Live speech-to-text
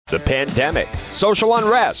the pandemic, social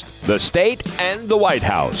unrest, the state, and the White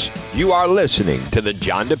House. You are listening to The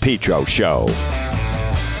John DePetro Show.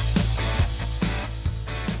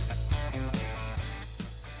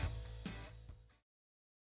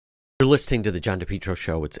 You're listening to The John DePetro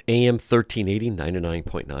Show. It's AM 1380,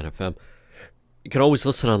 99.9 FM. You can always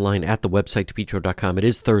listen online at the website, DePetro.com. It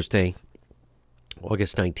is Thursday,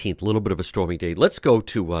 August 19th, a little bit of a stormy day. Let's go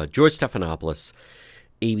to George Stephanopoulos.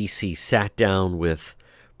 ABC sat down with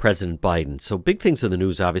President Biden. So big things in the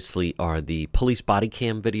news, obviously, are the police body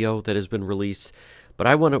cam video that has been released. But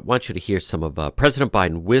I want you to hear some of President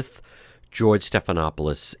Biden with George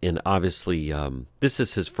Stephanopoulos. And obviously, this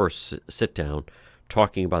is his first sit-down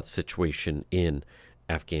talking about the situation in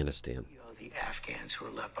Afghanistan. The Afghans who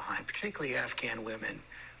are left behind, particularly Afghan women,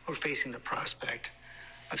 who are facing the prospect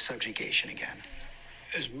of subjugation again.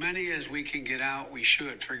 As many as we can get out, we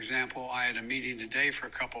should. For example, I had a meeting today for a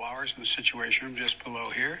couple hours in the Situation Room just below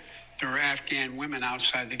here. There were Afghan women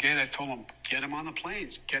outside the gate. I told them, get them on the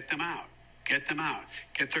planes, get them out, get them out,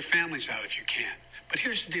 get their families out if you can. But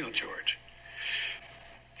here's the deal, George.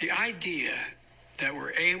 The idea that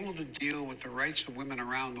we're able to deal with the rights of women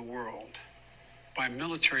around the world by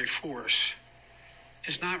military force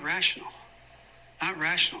is not rational. Not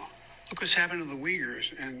rational. Look what's happened to the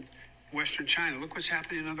Uyghurs in Western China. Look what's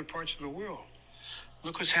happening in other parts of the world.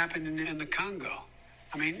 Look what's happening in the Congo.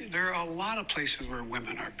 I mean, there are a lot of places where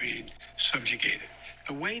women are being subjugated.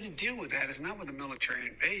 The way to deal with that is not with a military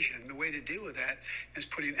invasion. The way to deal with that is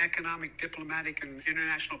putting economic, diplomatic, and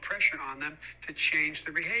international pressure on them to change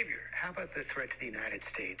their behavior. How about the threat to the United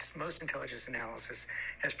States? Most intelligence analysis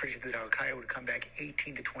has predicted that al-Qaeda would come back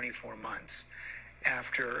 18 to 24 months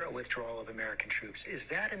after a withdrawal of American troops. Is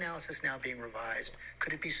that analysis now being revised?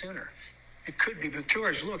 Could it be sooner? It could be, but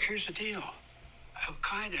George, look, here's the deal.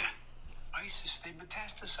 Al-Qaeda, ISIS, they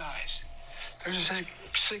metastasize. There's a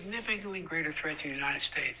significantly greater threat to the United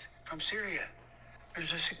States from Syria.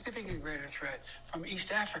 There's a significant greater threat from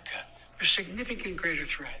East Africa. There's a significant greater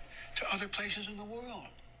threat to other places in the world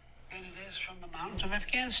than it is from the mountains of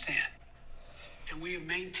Afghanistan. And we have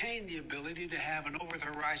maintained the ability to have an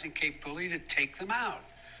over-the-horizon capability to take them out.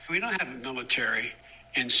 We don't have a military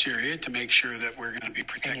in Syria to make sure that we're going to be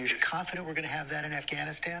protected. And you're confident we're going to have that in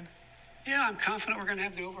Afghanistan? Yeah, I'm confident we're going to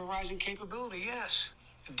have the over-horizon capability, yes.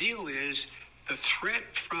 The deal is the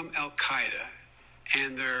threat from al-Qaeda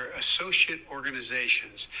and their associate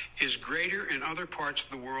organizations is greater in other parts of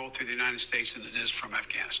the world to the United States than it is from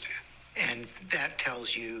Afghanistan. And that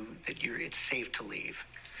tells you that it's safe to leave?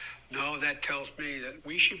 No, that tells me that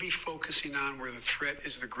we should be focusing on where the threat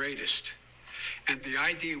is the greatest. And the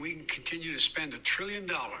idea we can continue to spend $1 trillion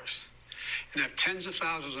and have tens of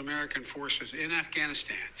thousands of American forces in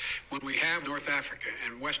Afghanistan when we have North Africa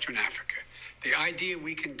and Western Africa. The idea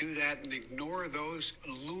we can do that and ignore those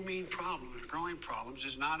looming problems, growing problems,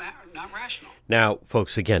 is not rational. Now,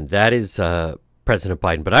 folks, again, that is President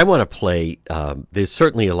Biden. But I want to play, there's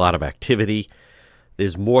certainly a lot of activity.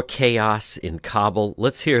 There's more chaos in Kabul.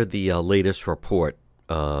 Let's hear the latest report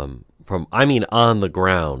on the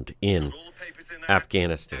ground in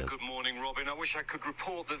Afghanistan. Good morning, Robin. I wish I could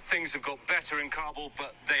report that things have got better in Kabul,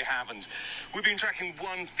 but they haven't. We've been tracking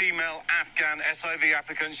one female Afghan SIV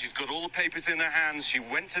applicant. She's got all the papers in her hands. She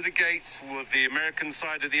went to the gates with the American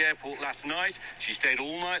side of the airport last night. She stayed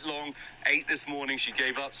all night long. 8 this morning, she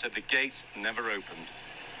gave up, said the gates never opened.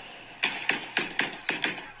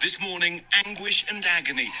 This morning, anguish and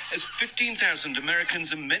agony as 15,000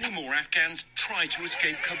 Americans and many more Afghans try to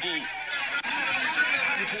escape Kabul.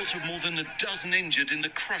 Reports of more than a dozen injured in the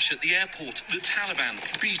crush at the airport, the Taliban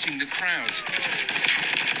beating the crowds.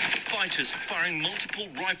 Fighters firing multiple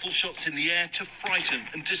rifle shots in the air to frighten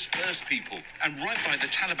and disperse people. And right by the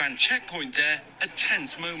Taliban checkpoint there, a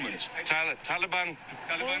tense moment. Taliban,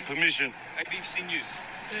 permission. ABC News.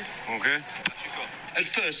 Okay. At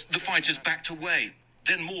first, the fighters backed away.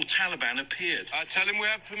 Then more Taliban appeared. Tell him we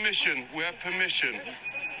have permission. We have permission.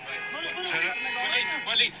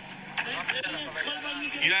 Walid.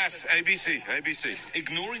 Yes, ABC.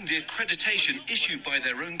 Ignoring the accreditation issued by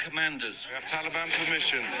their own commanders. We have Taliban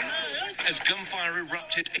permission. As gunfire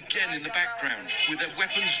erupted again in the background, with their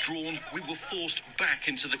weapons drawn, we were forced back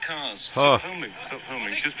into the cars. Stop filming.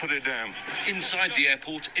 Just put it down. Inside the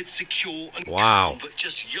airport, it's secure and Wow. calm, but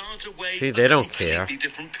just yards away, See, they don't a completely care.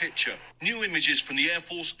 different picture. New images from the Air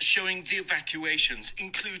Force showing the evacuations,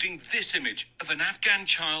 including this image of an Afghan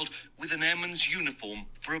child with an airman's uniform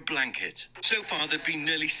for a blanket. So far, there have been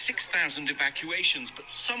nearly 6,000 evacuations, but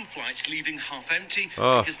some flights leaving half empty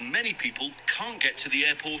because many people can't get to the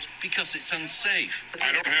airport because it's unsafe.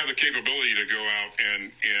 I don't have the capability to go out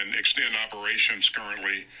and extend operations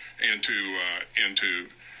currently into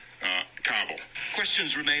Kabul.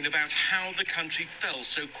 Questions remain about how the country fell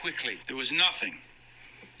so quickly. There was nothing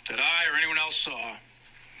that I or anyone else saw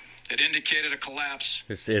that indicated a collapse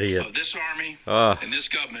This idiot. of this army Ugh. and this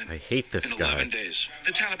government I hate this in guy. 11 days.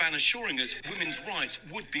 The Taliban assuring us women's rights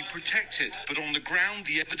would be protected, but on the ground,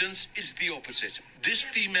 the evidence is the opposite. This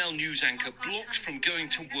female news anchor blocked from going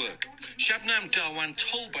to work. Shabnam Dawan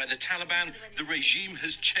told by the Taliban the regime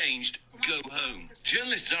has changed. Go home.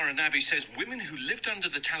 Journalist Zara Nabi says women who lived under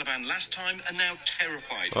the Taliban last time are now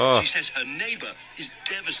terrified. She says her neighbor is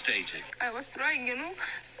devastated. I was trying,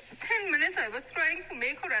 10 minutes I was trying to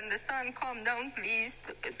make her understand, calm down, please.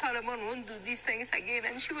 The Taliban won't do these things again.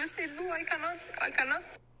 And she was saying, no, I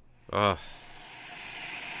cannot.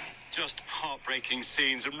 Just heartbreaking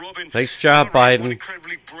scenes. And Robin, Nice job, Zara is Biden. one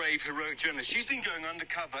incredibly brave, heroic journalist. She's been going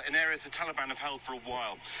undercover in areas the Taliban have held for a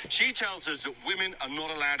while. She tells us that women are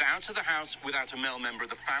not allowed out of the house without a male member of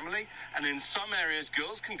the family. And in some areas,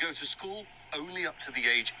 girls can go to school only up to the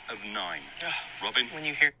age of 9. Robin? When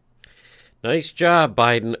you hear... Nice job,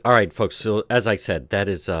 Biden. All right, folks. So, as I said, that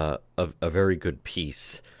is a very good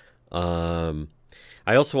piece. I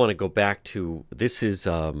also want to go back to, this is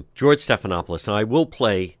George Stephanopoulos. Now, I will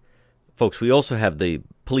play, folks, we also have the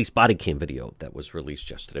police body cam video that was released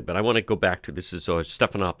yesterday. But I want to go back to, this is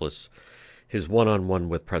Stephanopoulos, his one-on-one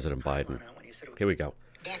with President Biden. Here we go.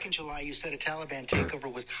 Back in July, you said a Taliban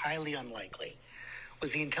takeover was highly unlikely.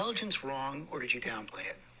 Was the intelligence wrong, or did you downplay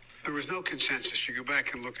it? There was no consensus. You go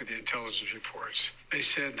back and look at the intelligence reports. They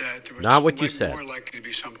said that there was Not what you said. more likely to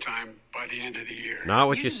be sometime by the end of the year. Not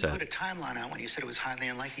what you didn't said. put a timeline out when you said it was highly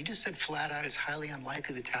unlikely. You just said flat out it's highly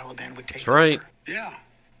unlikely the Taliban would take That's right. over. Yeah.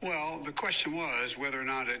 Well, the question was whether or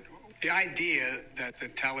not the idea that the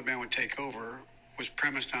Taliban would take over was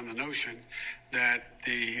premised on the notion that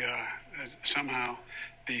somehow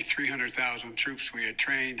the 300,000 troops we had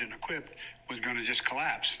trained and equipped was going to just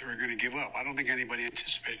collapse. They were going to give up. I don't think anybody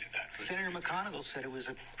anticipated that. Senator McConnell said it was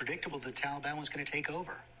predictable the Taliban was going to take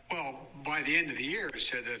over. Well, by the end of the year, it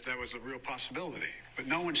said that was a real possibility. But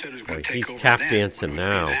no one said it was going Boy, to take he's over tap then dancing when it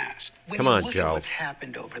was being now. asked. When Come you on, look Joe. at what's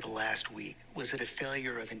happened over the last week, was it a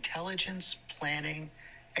failure of intelligence, planning,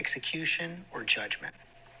 execution, or judgment?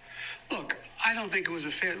 Look, I don't think it was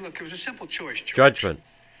it was a simple choice, George. Judgment.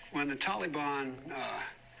 When the Taliban,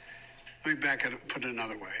 let me put it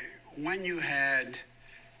another way. When you had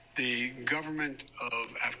the government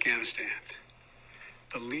of Afghanistan,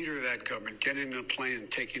 the leader of that government getting in a plane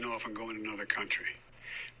and taking off and going to another country,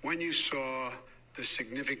 when you saw the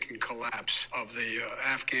significant collapse of the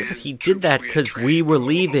Afghan But he did troops that we had 'cause trained, we were up to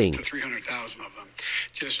leaving. 300,000 of them,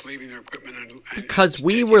 just leaving their equipment and Because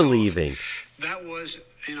we taking were off. leaving. That was,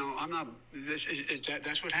 I'm not.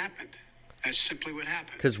 That's what happened. That's simply what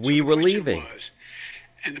happened. 'Cause So we the were question leaving. Was,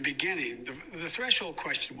 in the beginning, the threshold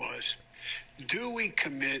question was: do we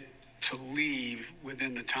commit to leave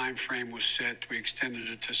within the time frame was set? We extended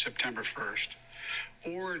it to September 1st,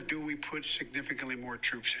 or do we put significantly more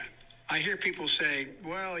troops in? I hear people say,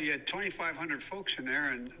 "Well, you had 2,500 folks in there,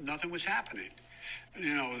 and nothing was happening.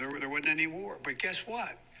 There wasn't any war." But guess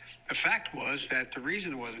what? The fact was that the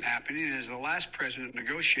reason it wasn't happening is the last president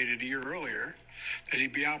negotiated a year earlier that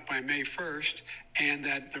he'd be out by May 1st and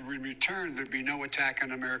that in return there'd be no attack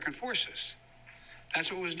on American forces.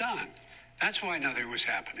 That's what was done. That's why nothing was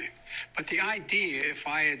happening. But the idea, if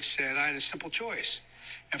I had said, I had a simple choice.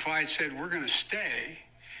 If I had said, we're going to stay,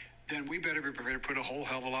 then we better be prepared to put a whole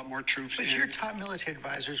hell of a lot more troops in. But your top military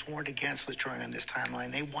advisors warned against withdrawing on this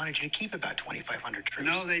timeline. They wanted you to keep about 2,500 troops.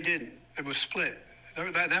 No, they didn't. It was split.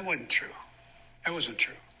 That wasn't true. That wasn't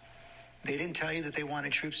true. They didn't tell you that they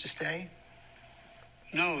wanted troops to stay?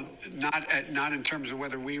 No, not in terms of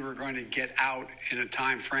whether we were going to get out in a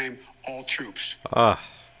time frame, all troops. They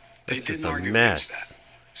This is didn't a argue against mess. that.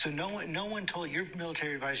 So no one told your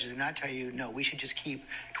military advisors did not tell you, no, we should just keep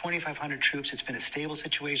 2,500 troops. It's been a stable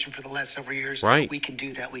situation for the last several years. Right. We can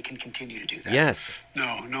do that. We can continue to do that. Yes.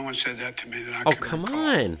 No one said that to me that I Oh, can come recall.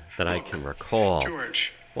 on. That I Look, can recall.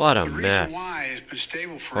 George, What a the mess. reason why it's been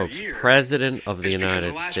stable for Folks, a year President of the is because United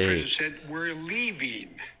the last States. president said, we're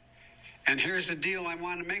leaving. And here's the deal I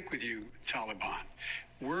want to make with you, Taliban.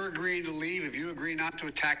 We're agreeing to leave if you agree not to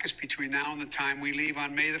attack us between now and the time we leave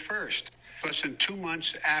on May the 1st. Less than 2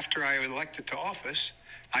 months after I was elected to office,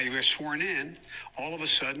 I was sworn in, all of a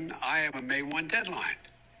sudden, I have a May 1 deadline.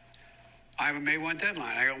 I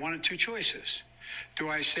got one of two choices. Do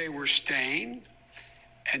I say we're staying?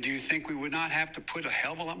 And do you think we would not have to put a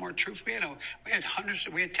hell of a lot more troops? We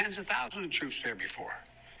had tens of thousands of troops there before.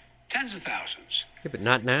 Tens of thousands. Yeah, but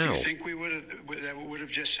not Do now. you think we would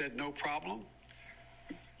have just said no problem?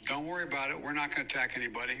 Don't worry about it. We're not going to attack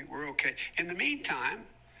anybody. We're okay. In the meantime,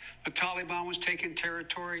 The Taliban was taking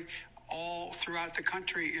territory all throughout the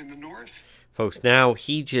country in the north. Folks, now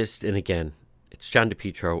he just, and again, it's John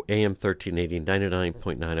DePietro, AM 1380,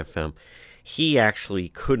 99.9 FM. He actually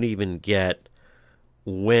couldn't even get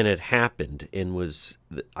when it happened and was...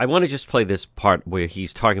 I want to just play this part where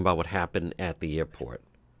he's talking about what happened at the airport.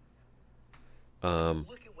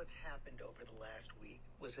 Look at what's happened over the last week.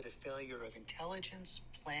 Was it a failure of intelligence,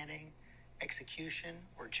 planning, execution,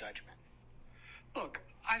 or judgment? Look,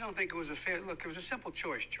 I don't think it was a failure. Look, it was a simple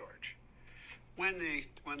choice, George. When the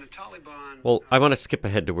Taliban... Well, I want to skip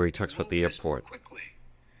ahead to where he talks about the move this more airport. quickly.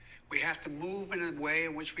 We have to move in a way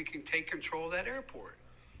in which we can take control of that airport.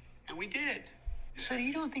 And we did. So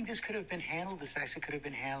you don't think this could have been handled, this actually could have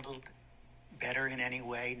been handled better in any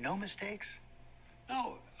way? No mistakes?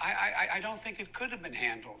 No, I don't think it could have been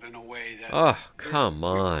handled in a way that... Oh, come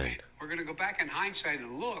on. We're going to go back in hindsight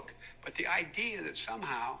and look, but the idea that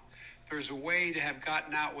somehow there's a way to have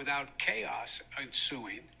gotten out without chaos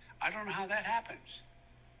ensuing, I don't know how that happens.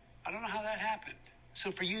 I don't know how that happened.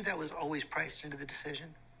 So for you, that was always priced into the decision?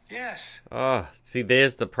 Yes. Oh, see,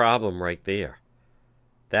 there's the problem right there.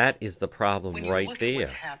 That is the problem When you right look at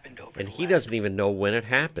what's there. happened over And the he last doesn't even know when it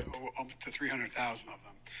happened. Up to 300,000 of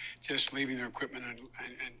them, just leaving their equipment and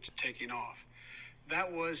taking off.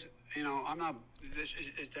 That was, I'm not,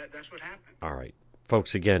 that's what happened. All right.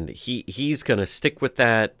 Folks, again, he's going to stick with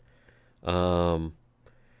that.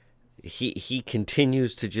 He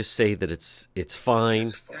continues to just say that it's fine.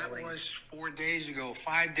 That was 4 days ago,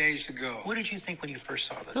 5 days ago. What did you think when you first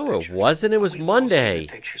saw those No, pictures? it wasn't. It was We've all seen Monday.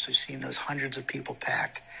 the pictures. We've seen those hundreds of people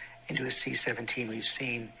packed into a C-17. We've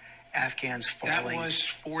seen Afghans falling. That was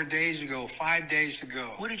 4 days ago, 5 days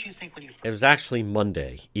ago. What did you think when you first... It was actually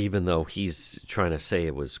Monday, even though he's trying to say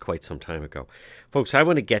it was quite some time ago. Folks, I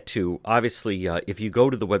want to get to, obviously, if you go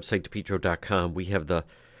to the website, depetro.com, we have the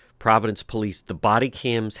Providence Police. The body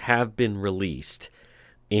cams have been released,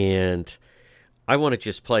 and I want to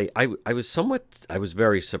just play. I was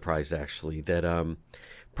very surprised, actually, that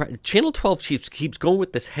Channel 12 keeps going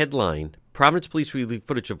with this headline. Providence Police released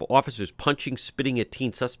footage of officers punching, spitting at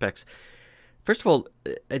teen suspects. First of all,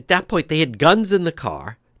 at that point, they had guns in the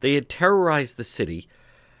car. They had terrorized the city.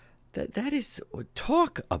 That is,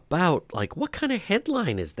 talk about, like, what kind of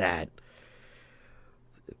headline is that?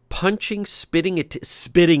 Punching, spitting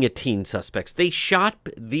at teen suspects.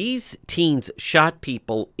 These teens shot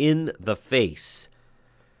people in the face.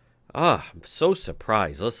 I'm so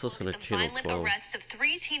surprised. Let's listen to Channel 12. The violent arrests of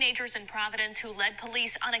 3 teenagers in Providence who led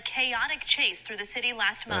police on a chaotic chase through the city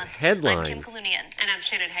last month. Headline. I'm Kim Kalunian. And I'm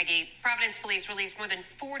Shannon Heggie. Providence police released more than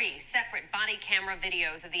 40 separate body camera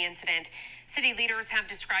videos of the incident. City leaders have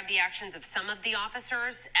described the actions of some of the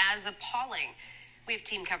officers as appalling. We have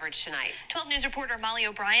team coverage tonight. 12 News reporter Molly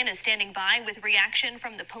O'Brien is standing by with reaction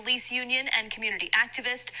from the police union and community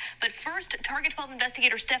activist. But first, Target 12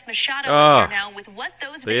 investigator Steph Machado is here now with what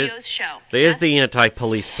those videos show. There's Steph? the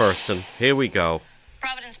anti-police person. Here we go.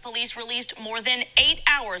 Providence police released more than 8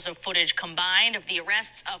 hours of footage combined of the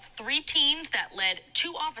arrests of 3 teens that led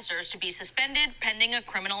 2 officers to be suspended pending a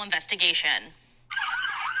criminal investigation.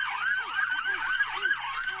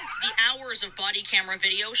 The hours of body camera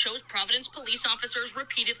video shows Providence police officers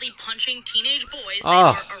repeatedly punching teenage boys they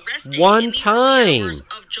were arresting one in the time. early hours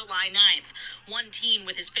of July 9th. One teen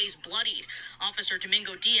with his face bloodied. Officer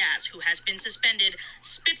Domingo Diaz, who has been suspended,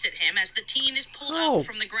 spits at him as the teen is pulled up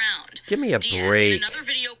from the ground. Give me a Diaz, break. in another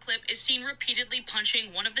video clip, is seen repeatedly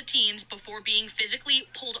punching one of the teens before being physically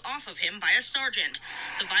pulled off of him by a sergeant.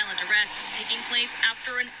 The violent arrests taking place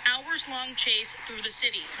after an hours-long chase through the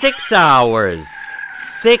city. 6 hours.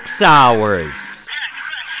 6 hours.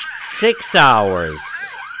 6 hours.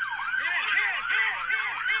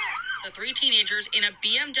 The 3 teenagers in a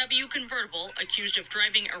BMW convertible accused of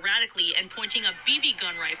driving erratically and pointing a BB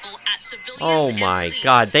gun rifle at civilians. Oh my and police.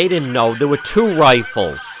 God, they didn't know. There were 2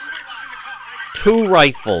 rifles. 2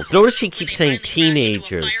 rifles. Notice she keeps saying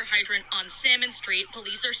teenagers. Into a fire hydrant on Salmon Street,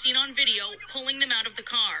 police are seen on video pulling them out of the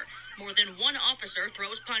car. More than one officer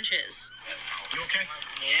throws punches. You okay?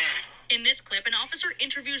 Yeah. In this clip, an officer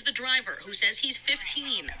interviews the driver, who says he's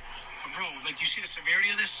 15. Bro, like, do you see the severity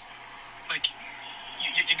of this? Like,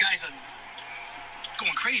 you guys are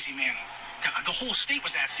going crazy, man. The whole state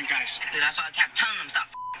was after you guys. That's why I kept telling them, stop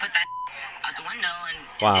put that out the window and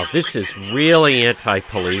Wow, they this don't is listen. really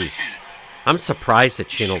anti-police. I'm surprised at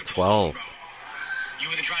Channel 12. You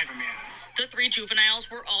were the driver, man. The 3 juveniles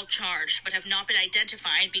were all charged, but have not been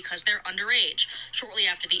identified because they're underage. Shortly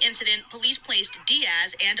after the incident, police placed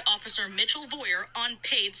Diaz and Officer Mitchell Voyer on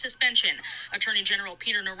paid suspension. Attorney General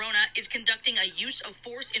Peter Nerona is conducting a use of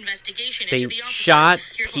force investigation into They the officers. shot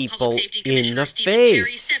Here's what people Public Safety in Commissioner the Stephen Perry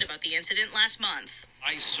face. said about the incident last month.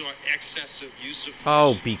 I saw excessive use of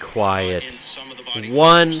Oh, force. be quiet. In some of the body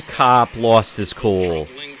One cameras that cop lost his cool.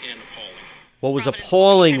 troubling and appalling. What was Providence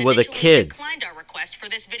appalling police were the had initially kids. declined our request for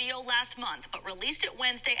this video last month, but released it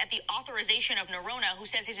Wednesday at the authorization of Nerona, who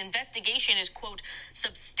says his investigation is, quote,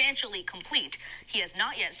 substantially complete. He has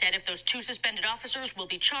not yet said if those two suspended officers will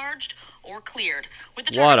be charged or cleared. With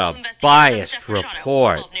the What Director of a Investigations, biased Steph Rashano,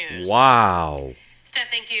 report. 12 News. Wow. Steph,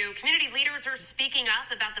 thank you. Community leaders are speaking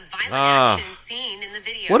up about the violent actions seen in the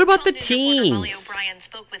video. What about the 12 News reporter Molly teens? O'Brien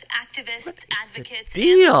spoke with activists, advocates, and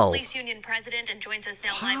deal? the police union president, and joins us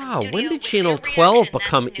now live in Wow, studio when did with Channel their 12 reaction.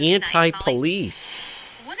 become That's new tonight, Molly. anti-police?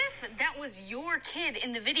 What if that was your kid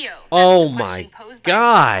in the video? That's Oh the question my posed by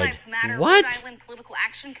God. Black Lives Matter What? Rhode Island Political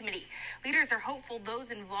Action Committee. Leaders are hopeful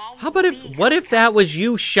those involved How about will if, be what if that was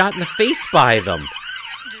you shot in the face by them?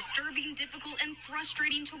 disturbing, difficult, and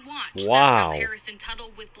frustrating to watch. Wow. That's how Harrison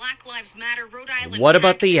Tuttle with Black Lives Matter Rhode Island. What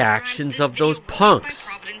about PAC the describes actions this of those video released punks?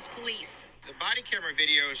 by Providence Police. The body camera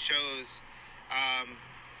video shows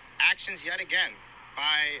actions yet again by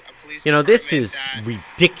a police You know, this department is that,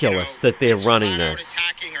 ridiculous that they're is running flat out this.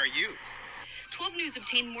 attacking our youth. 12 News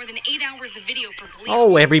obtained more than 8 hours of video for police. Oh,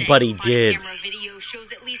 Wednesday. everybody Body did. Camera video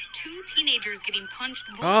shows at least 2 teenagers getting punched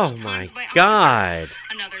multiple Oh, my times by God. officers.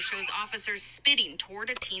 Another shows officers spitting toward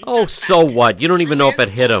a teen Oh, suspect. so what? You don't even know if it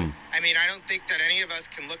hit him. I mean, I don't think that any of us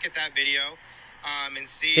can look at that video and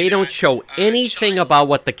see They don't that show a anything child about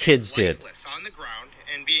what the is kids did. lifeless on the ground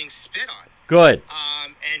and being spit on. Good.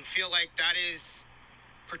 And feel like that is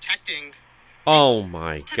protecting. Oh,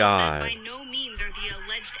 my Tuttle says by God. no means are the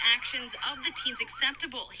alleged actions of the teens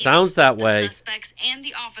acceptable. He Sounds hopes that the way. suspects and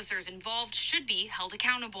the officers involved should be held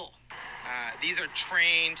accountable. These are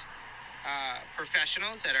trained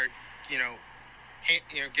professionals that are,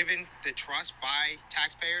 given the trust by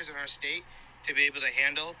taxpayers in our state to be able to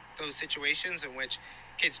handle those situations in which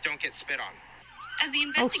kids don't get spit on. As the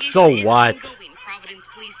investigation so is what? ongoing, Providence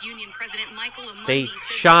Police Union President Michael Amundi They says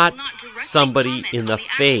shot he will not directly somebody comment in on the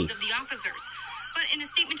actions face. of the officers. But in a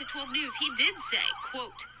statement to 12 News, he did say,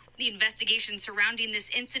 quote, "The investigation surrounding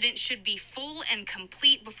this incident should be full and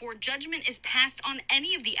complete before judgment is passed on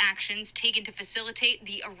any of the actions taken to facilitate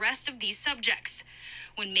the arrest of these subjects.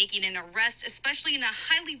 When making an arrest, especially in a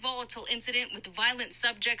highly volatile incident with violent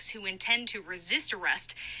subjects who intend to resist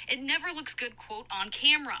arrest, it never looks good, quote, on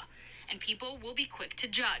camera, and people will be quick to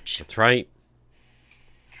judge." That's right.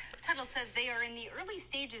 Tuttle says they are in the early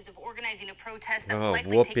stages of organizing a protest that Oh, will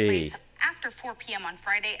likely take whoopee. place after 4 p.m. on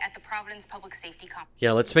Friday at the Providence Public Safety Complex.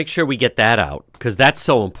 Yeah, let's make sure we get that out because that's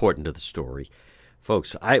so important to the story.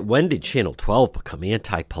 Folks, when did Channel 12 become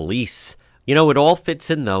anti-police? You know, it all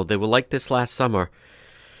fits in, though. They were like this last summer.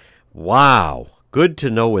 Wow. Good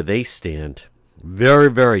to know where they stand.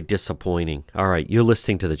 Very, very disappointing. All right, you're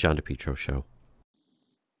listening to The John DePietro Show.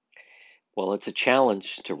 Well, it's a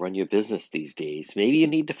challenge to run your business these days. Maybe you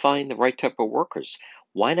need to find the right type of workers.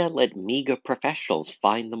 Why not let MEGA Professionals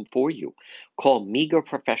find them for you? Call MEGA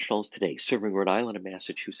Professionals today, serving Rhode Island and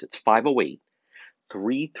Massachusetts,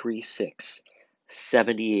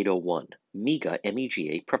 508-336-7801. MEGA,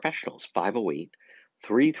 M-E-G-A, Professionals,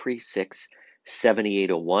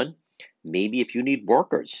 508-336-7801. Maybe if you need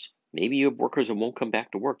workers, maybe you have workers that won't come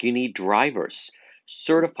back to work. You need drivers,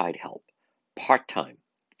 certified help, part-time,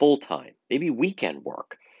 full-time, maybe weekend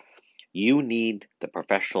work. You need the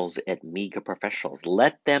professionals at MEGA Professionals.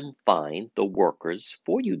 Let them find the workers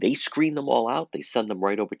for you. They screen them all out. They send them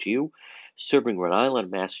right over to you. Serving Rhode Island,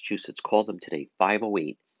 Massachusetts. Call them today,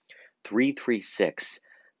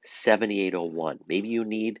 508-336-7801. Maybe you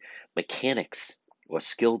need mechanics or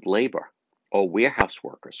skilled labor or warehouse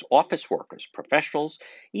workers, office workers, professionals,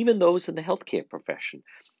 even those in the healthcare profession.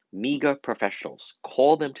 MEGA Professionals.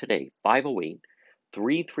 Call them today,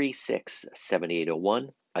 508-336-7801.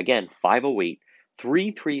 Again,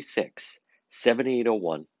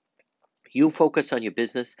 508-336-7801. You focus on your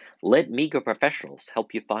business. Let MEGA Professionals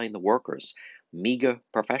help you find the workers. MEGA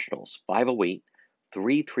Professionals,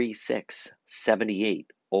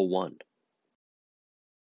 508-336-7801.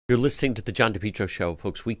 You're listening to The John DePietro Show.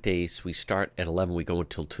 Folks, weekdays, we start at 11. We go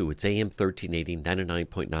until 2. It's AM 1380,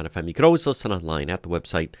 99.9 FM. You can always listen online at the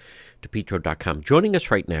website, DePietro.com. Joining us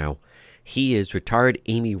right now, he is retired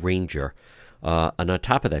Army Ranger. And on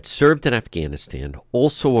top of that, served in Afghanistan,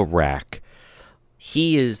 also Iraq.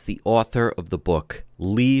 He is the author of the book,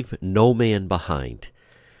 Leave No Man Behind.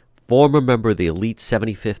 Former member of the elite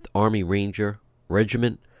 75th Army Ranger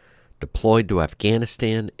Regiment, deployed to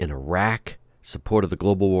Afghanistan and Iraq, supported the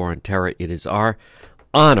global war on terror. It is our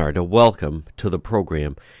honor to welcome to the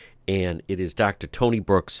program, and it is Dr. Tony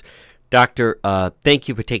Brooks. Doctor, thank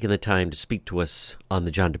you for taking the time to speak to us on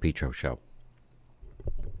the John DePietro Show.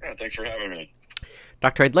 Yeah, thanks for having me.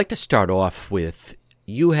 Doctor, I'd like to start off with,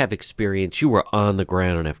 you have experience, you were on the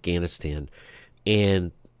ground in Afghanistan,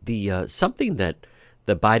 and the something that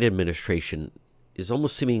the Biden administration is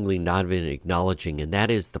almost seemingly not even acknowledging, and that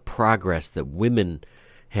is the progress that women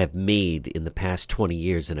have made in the past 20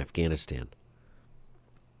 years in Afghanistan.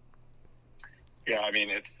 Yeah, I mean,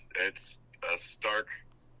 it's a stark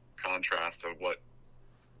contrast of what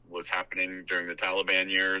was happening during the Taliban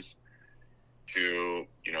years to,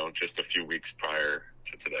 just a few weeks prior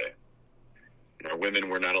to today. Women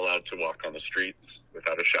were not allowed to walk on the streets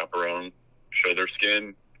without a chaperone, show their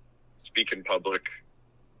skin, speak in public,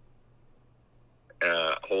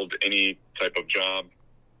 hold any type of job,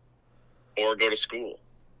 or go to school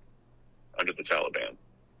under the Taliban.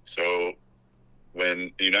 So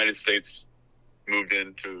when the United States moved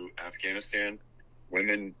into Afghanistan,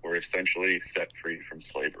 women were essentially set free from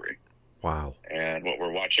slavery. Wow. And what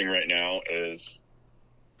we're watching right now is,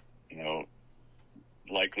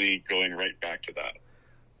 likely going right back to that.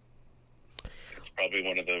 It's probably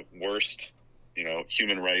one of the worst,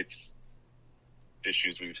 human rights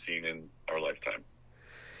issues we've seen in our lifetime.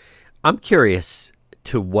 I'm curious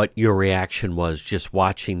to what your reaction was just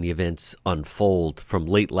watching the events unfold from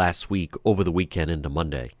late last week over the weekend into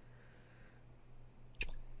Monday.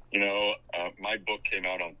 My book came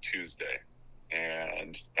out on Tuesday,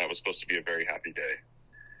 and that was supposed to be a very happy day.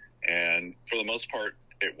 And for the most part,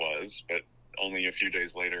 it was, but only a few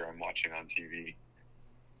days later, I'm watching on TV.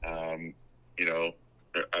 I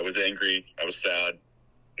was angry. I was sad,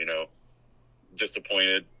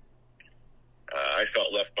 disappointed. I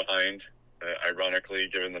felt left behind, ironically,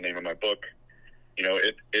 given the name of my book.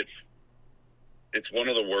 It's one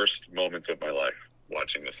of the worst moments of my life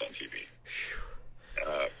watching this on TV.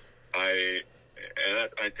 I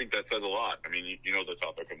think that says a lot. I mean, the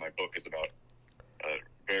topic of my book is about a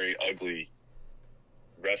very ugly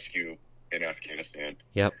rescue in Afghanistan.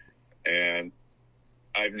 Yep. And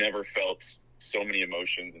I've never felt so many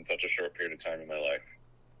emotions in such a short period of time in my life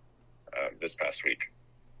this past week.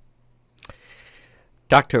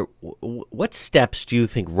 Doctor, what steps do you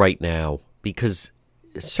think right now, because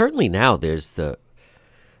certainly now there's the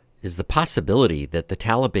possibility that the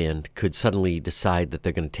Taliban could suddenly decide that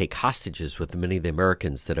they're going to take hostages with many of the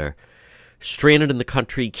Americans that are stranded in the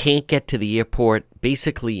country, can't get to the airport,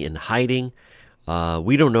 basically in hiding.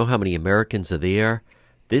 We don't know how many Americans are there.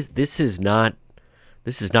 This is not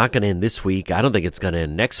going to end this week. I don't think it's going to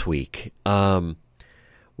end next week.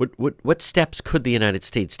 What steps could the United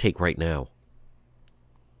States take right now?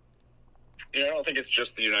 I don't think it's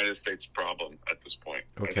just the United States problem at this point.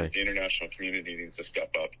 Okay. I think the international community needs to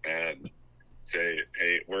step up and say,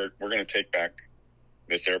 hey, we're going to take back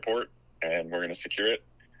this airport, and we're going to secure it,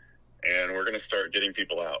 and we're going to start getting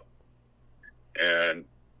people out. And,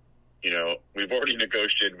 we've already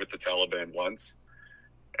negotiated with the Taliban once,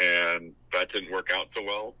 and that didn't work out so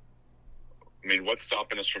well. I mean, what's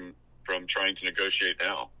stopping us from trying to negotiate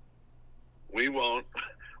now? We will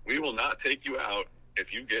not take you out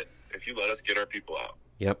if you let us get our people out.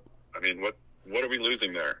 Yep. I mean, what are we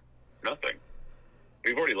losing there? Nothing.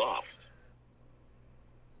 We've already lost.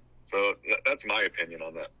 So that's my opinion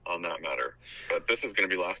on that matter. But this is going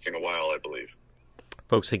to be lasting a while, I believe.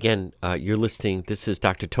 Folks, again, you're listening. This is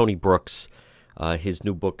Dr. Tony Brooks. His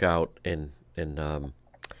new book out, and the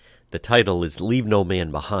title is "Leave No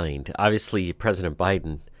Man Behind." Obviously, President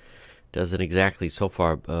Biden doesn't exactly so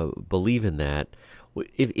far believe in that.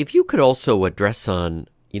 If you could also address on,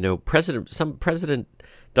 President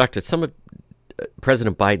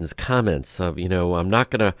Biden's comments of, I'm not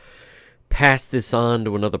going to pass this on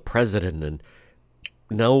to another president, and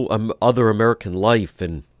no other American life,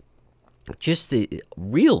 and just the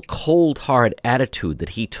real cold, hard attitude that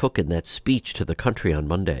he took in that speech to the country on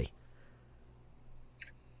Monday.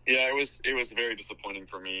 Yeah, it was very disappointing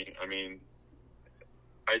for me. I mean,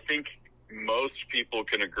 I think most people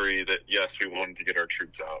can agree that, yes, we wanted to get our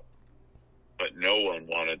troops out, but no one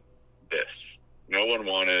wanted this. No one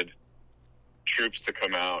wanted troops to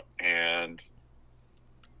come out and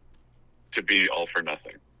to be all for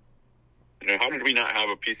nothing. How did we not have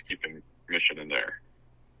a peacekeeping mission in there?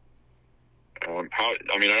 I don't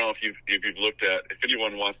know if you've looked at, if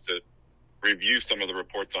anyone wants to review some of the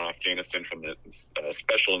reports on Afghanistan from the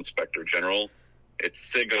Special Inspector General, it's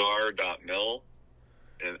sigar.mil.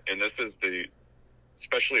 And this is the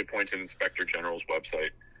specially appointed Inspector General's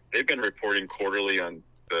website. They've been reporting quarterly on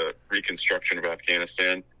the reconstruction of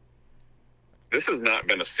Afghanistan. This has not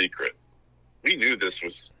been a secret. We knew this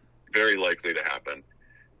was very likely to happen,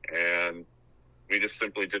 and we just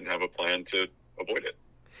simply didn't have a plan to avoid it.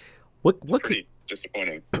 Pretty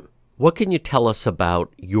disappointing. What can you tell us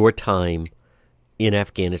about your time in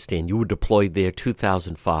Afghanistan. You were deployed there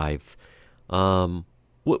 2005.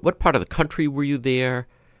 What part of the country were you there?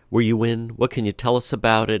 Were you in? What can you tell us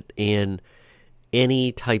about it and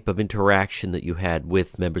any type of interaction that you had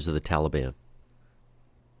with members of the Taliban?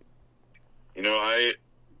 You know, I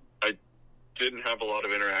didn't have a lot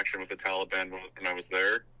of interaction with the Taliban when I was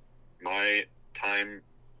there. My time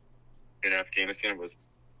in Afghanistan was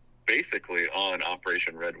basically on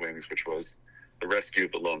Operation Red Wings, which was the rescue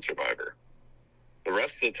of the lone survivor. The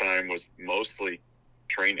rest of the time was mostly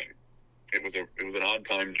training. It was an odd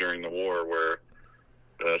time during the war where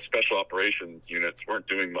the special operations units weren't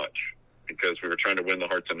doing much because we were trying to win the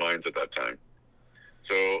hearts and minds at that time.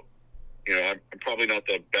 So, you know, I'm probably not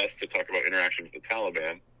the best to talk about interaction with the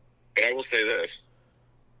Taliban, but I will say this.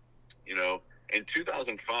 You know, in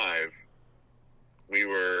 2005, we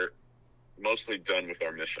were mostly done with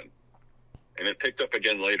our mission. And it picked up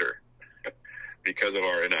again later because of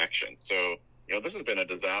our inaction. So, you know, this has been a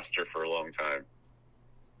disaster for a long time.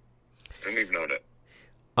 And we've known it.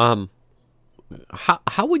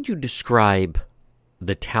 How would you describe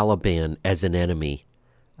the Taliban as an enemy?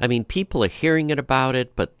 I mean, people are hearing about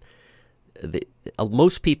it, but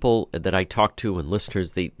most people that I talk to and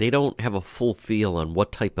listeners, they don't have a full feel on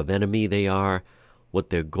what type of enemy they are, what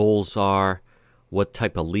their goals are, what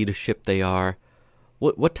type of leadership they are.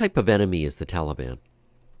 What type of enemy is the Taliban?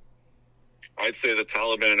 I'd say the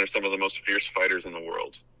Taliban are some of the most fierce fighters in the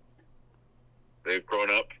world. They've grown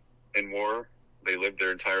up in war. They lived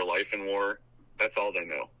their entire life in war. That's all they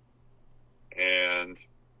know. And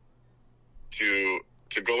to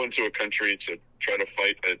go into a country to try to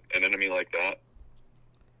fight an enemy like that,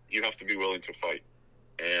 you have to be willing to fight.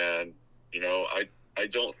 And, you know, I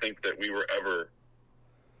don't think that we were ever,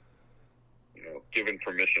 you know, given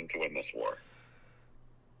permission to win this war.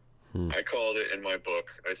 I called it in my book.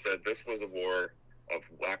 I said this was a war of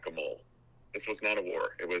whack-a-mole. This was not a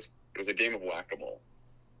war. It was a game of whack-a-mole.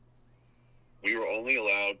 We were only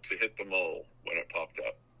allowed to hit the mole when it popped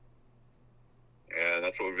up. And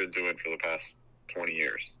that's what we've been doing for the past 20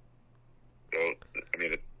 years. So, I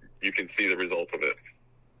mean, you can see the results of it.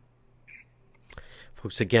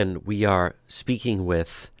 Folks, again, we are speaking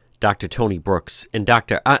with Dr. Tony Brooks. And,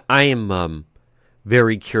 Doctor, I am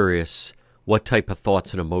very curious what type of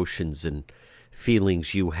thoughts and emotions and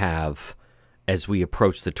feelings you have as we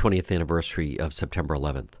approach the 20th anniversary of September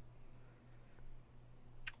 11th.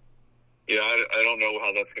 Yeah, I don't know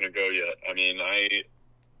how that's going to go yet. I mean,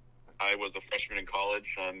 I was a freshman in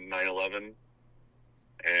college on 9/11,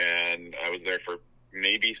 and I was there for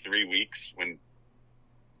maybe 3 weeks when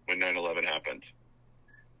 9/11 happened.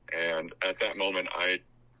 And at that moment, I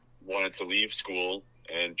wanted to leave school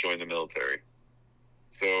and join the military.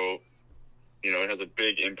 So, you know, it has a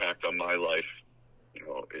big impact on my life. You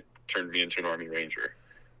know, it turned me into an Army Ranger.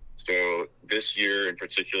 So this year in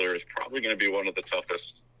particular is probably going to be one of the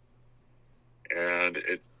toughest. And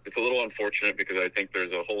it's a little unfortunate because I think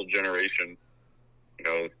there's a whole generation, you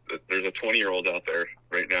know, there's a 20-year-old out there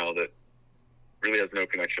right now that really has no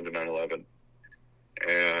connection to 9/11.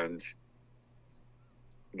 And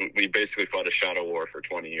we basically fought a shadow war for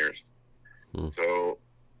 20 years. So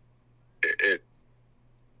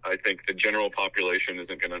I think the general population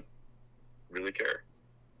isn't going to really care.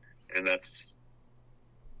 And that's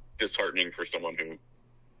disheartening for someone who,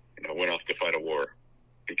 you know, went off to fight a war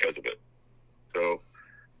because of it. So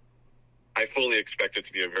I fully expect it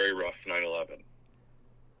to be a very rough 9/11.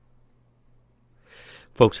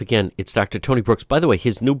 Folks, again, it's Dr. Tony Brooks. By the way,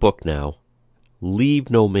 his new book now, Leave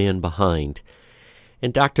No Man Behind.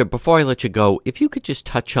 And, Doctor, before I let you go, if you could just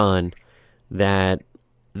touch on that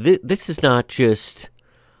this is not just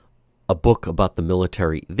a book about the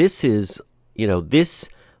military. This is, you know, this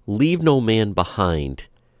Leave No Man Behind,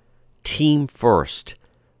 team first.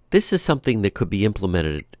 This is something that could be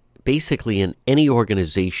implemented basically in any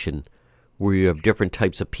organization where you have different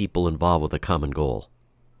types of people involved with a common goal.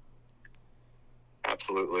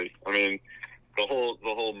 Absolutely. I mean, the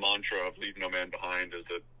whole mantra of Leave No Man Behind is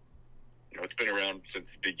that, you know, it's been around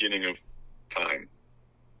since the beginning of time.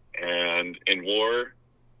 And in war,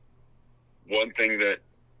 one thing that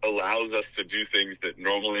allows us to do things that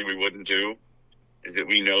normally we wouldn't do is that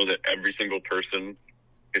we know that every single person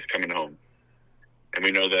is coming home. And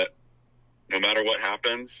we know that no matter what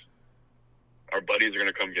happens, our buddies are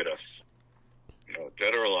going to come get us, you know,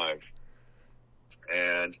 dead or alive.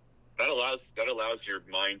 And that allows your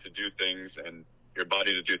mind to do things and your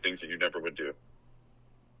body to do things that you never would do.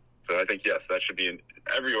 So I think, yes, that should be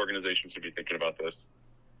every organization should be thinking about this.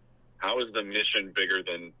 How is the mission bigger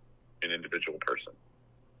than an individual person?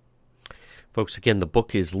 Folks, again, the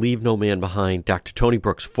book is Leave No Man Behind. Dr. Tony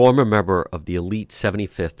Brooks, former member of the elite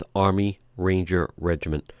 75th Army Ranger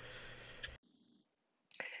Regiment.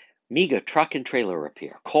 MEGA Truck and Trailer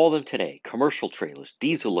Repair. Call them today. Commercial trailers,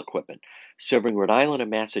 diesel equipment, serving Rhode Island and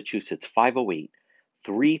Massachusetts.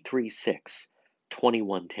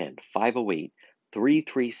 508-336-2110.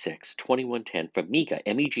 508-336-2110 for MEGA,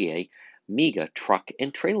 M-E-G-A, MEGA Truck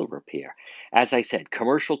and Trailer Repair. As I said,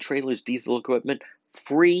 commercial trailers, diesel equipment,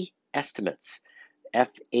 free estimates,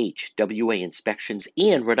 FHWA inspections,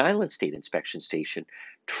 and Rhode Island State Inspection Station,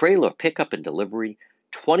 trailer pickup and delivery,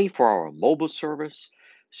 24-hour mobile service,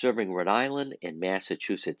 serving Rhode Island and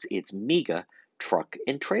Massachusetts. It's MEGA Truck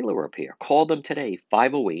and Trailer Repair. Call them today,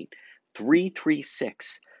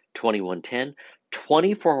 508-336-2110,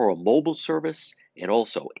 24-hour mobile service, and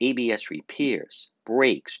also ABS repairs,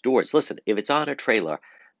 brakes, doors. Listen, if it's on a trailer,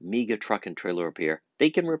 MEGA Truck and Trailer Repair, they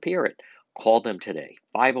can repair it. Call them today,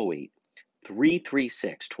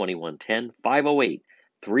 508-336-2110,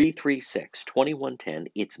 508-336-2110.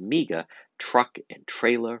 It's MEGA Truck and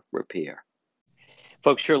Trailer Repair.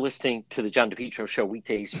 Folks, you're listening to the John DePietro Show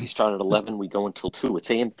weekdays. We start at 11. We go until 2. It's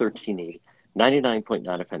AM 1380,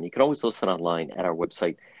 99.9 FM. You can always listen online at our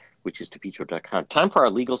website, which is DePietro.com. Time for our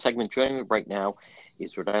legal segment. Joining me right now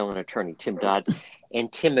is Rhode Island attorney Tim Dodd.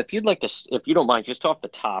 And Tim, if you don't mind, just off the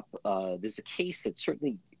top, there's a case that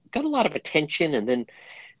certainly got a lot of attention, and then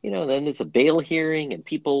there's a bail hearing, and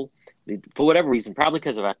people, for whatever reason, probably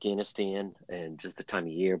because of Afghanistan and just the time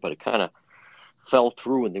of year, but it kind of fell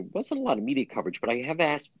through, and there wasn't a lot of media coverage. But I have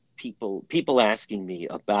asked people asking me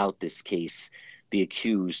about this case. The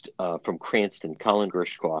accused from Cranston, Colin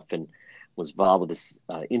Gershkoff, and was involved with this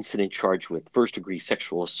incident charged with first-degree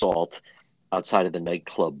sexual assault outside of the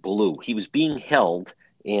nightclub Blue. He was being held,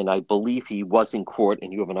 and I believe he was in court,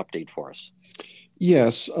 and you have an update for us.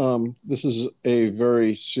 Yes, this is a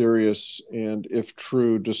very serious and, if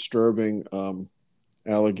true, disturbing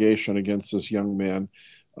allegation against this young man.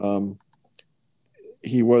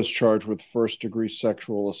 He was charged with first-degree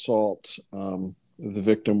sexual assault. The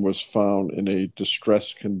victim was found in a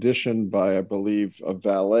distressed condition by, I believe, a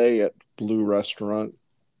valet at Blue Restaurant.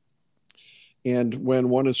 And when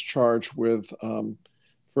one is charged with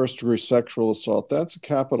first-degree sexual assault, that's a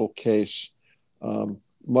capital case,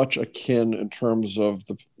 much akin in terms of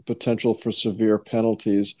the potential for severe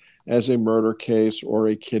penalties as a murder case or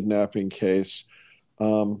a kidnapping case.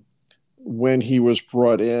 When he was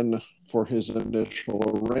brought in for his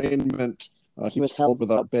initial arraignment, he was held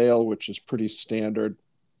without bail, which is pretty standard.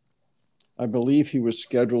 I believe he was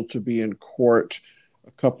scheduled to be in court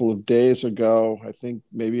a couple of days ago, I think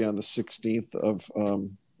maybe on the 16th of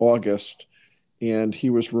August, and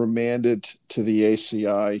he was remanded to the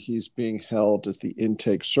ACI. He's being held at the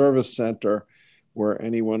Intake Service Center, where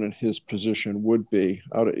anyone in his position would be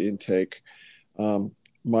out at intake.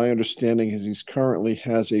 My understanding is he currently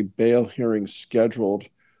has a bail hearing scheduled.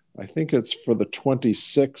 I think it's for the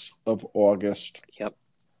 26th of August. Yep.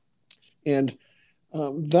 And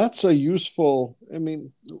that's a useful,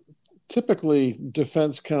 typically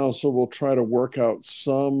defense counsel will try to work out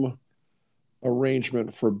some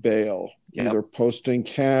arrangement for bail, either posting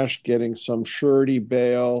cash, getting some surety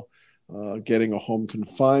bail, getting a home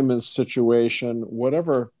confinement situation,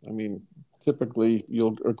 whatever. Typically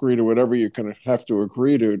you'll agree to whatever you can have to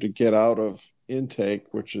agree to get out of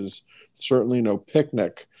intake, which is certainly no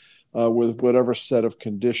picnic, with whatever set of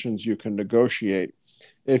conditions you can negotiate.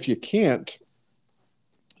 If you can't,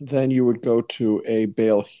 then you would go to a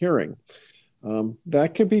bail hearing.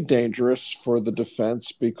 That can be dangerous for the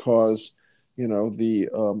defense because, the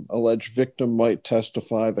alleged victim might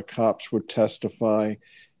testify, the cops would testify,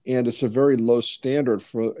 and it's a very low standard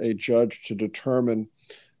for a judge to determine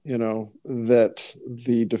that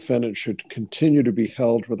the defendant should continue to be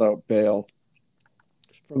held without bail.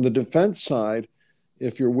 From the defense side,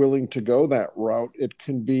 if you're willing to go that route, it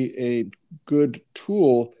can be a good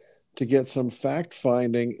tool to get some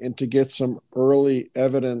fact-finding and to get some early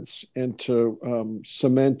evidence and to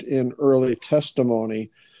cement in early testimony,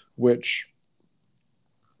 which,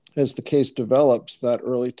 as the case develops, that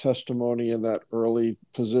early testimony and that early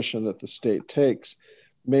position that the state takes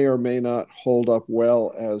may or may not hold up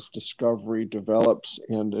well as discovery develops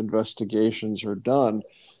and investigations are done.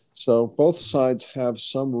 So both sides have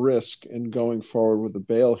some risk in going forward with a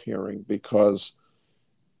bail hearing because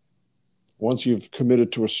once you've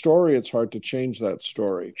committed to a story, it's hard to change that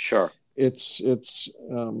story. Sure. It's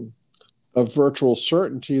a virtual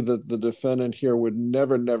certainty that the defendant here would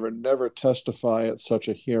never testify at such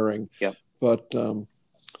a hearing. Yep. But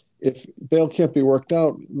if bail can't be worked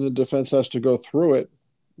out, the defense has to go through it.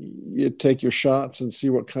 You take your shots and see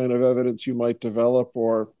what kind of evidence you might develop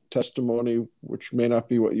or testimony which may not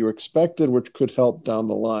be what you expected, which could help down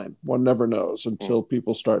the line. One never knows until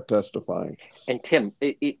people start testifying. And Tim,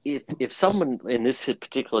 if someone in this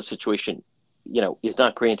particular situation, is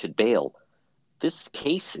not granted bail, this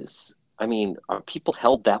case is, are people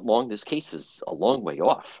held that long? This case is a long way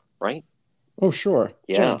off, right? Oh, sure.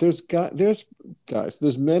 Yeah. John,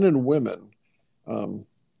 there's men and women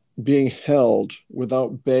being held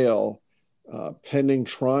without bail, pending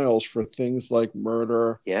trials for things like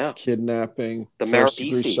murder, kidnapping,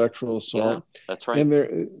 first-degree sexual assault. Yeah, that's right.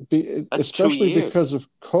 And especially because of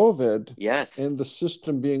COVID, and the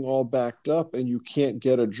system being all backed up, and you can't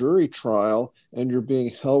get a jury trial, and you're being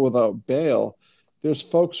held without bail. There's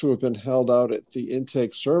folks who have been held out at the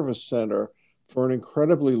intake service center for an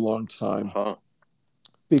incredibly long time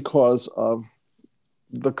because of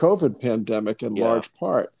the COVID pandemic in large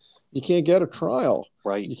part. You can't get a trial.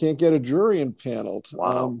 Right. You can't get a jury impaneled.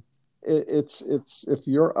 Wow. It's if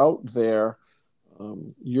you're out there,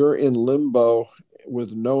 you're in limbo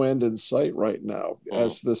with no end in sight right now,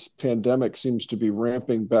 as this pandemic seems to be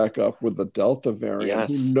ramping back up with the Delta variant.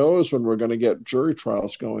 Who knows when we're going to get jury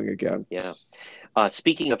trials going again? Yeah.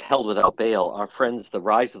 Speaking of held without bail, our friends, the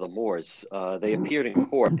Rise of the Moors, they appeared in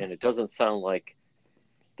court, and it does not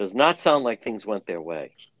sound like things went their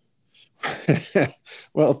way.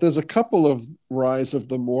 Well, there's a couple of Rise of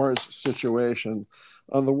the Moors situation.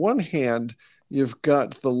 On the one hand, you've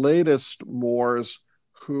got the latest Moors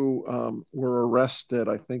who were arrested.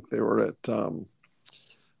 I think they were at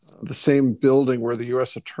the same building where the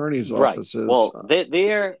U.S. Attorney's office is. Well,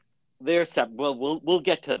 they're we'll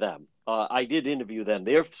get to them. I did interview them.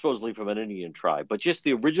 They're supposedly from an Indian tribe, but just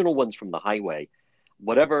the original ones from the highway,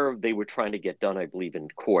 whatever they were trying to get done, I believe, in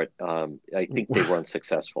court, I think they were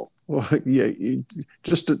unsuccessful. Well, yeah,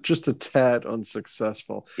 just a tad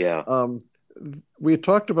unsuccessful. Yeah. We had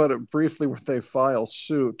talked about it briefly where they file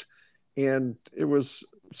suit, and it was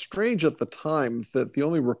strange at the time that the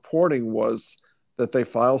only reporting was that they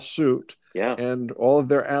file suit. Yeah. And all of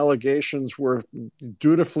their allegations were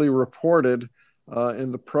dutifully reported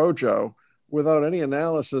in the Projo without any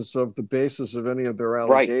analysis of the basis of any of their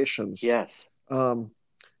allegations. Right. Yes.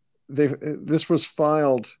 This was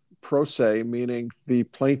filed pro se, meaning the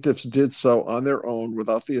plaintiffs did so on their own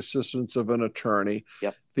without the assistance of an attorney.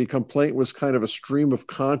 Yep. The complaint was kind of a stream of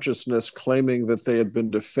consciousness claiming that they had been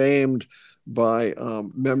defamed by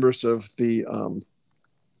members of the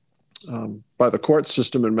by the court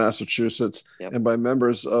system in Massachusetts and by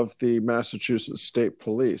members of the Massachusetts State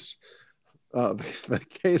Police. The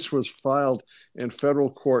case was filed in federal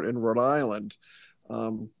court in Rhode Island,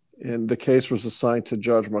 and the case was assigned to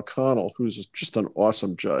Judge McConnell, who's just an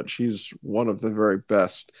awesome judge. He's one of the very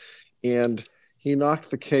best. And he knocked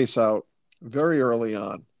the case out very early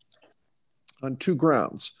on two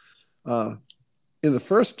grounds. In the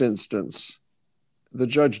first instance, the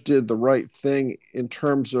judge did the right thing in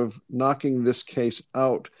terms of knocking this case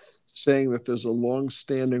out, saying that there's a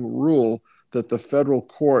long-standing rule that the federal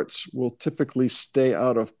courts will typically stay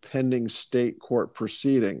out of pending state court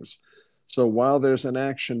proceedings. So while there's an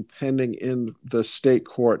action pending in the state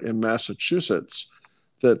court in Massachusetts,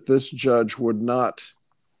 that this judge would not,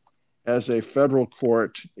 as a federal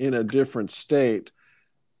court in a different state,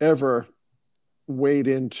 ever wade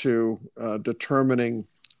into determining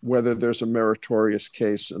whether there's a meritorious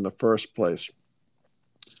case in the first place.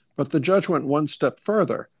 But the judge went one step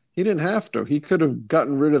further. He didn't have to. He could have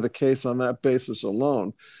gotten rid of the case on that basis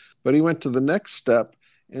alone. But he went to the next step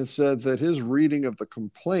and said that his reading of the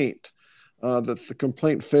complaint, that the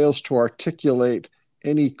complaint fails to articulate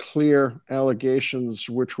any clear allegations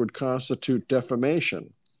which would constitute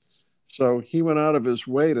defamation. So he went out of his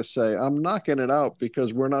way to say, I'm knocking it out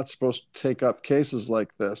because we're not supposed to take up cases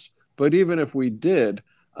like this. But even if we did,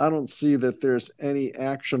 I don't see that there's any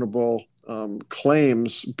actionable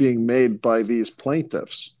claims being made by these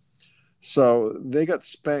plaintiffs. So they got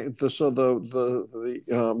spanked. So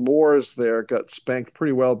the Moors there got spanked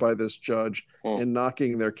pretty well by this judge in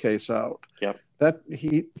knocking their case out. Yep.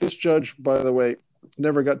 This judge, by the way,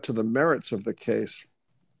 never got to the merits of the case.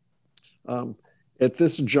 At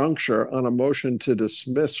this juncture, on a motion to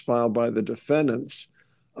dismiss filed by the defendants,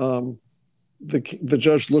 the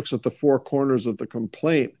judge looks at the four corners of the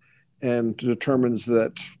complaint and determines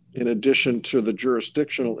that, in addition to the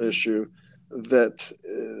jurisdictional issue, that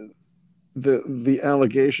the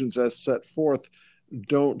allegations as set forth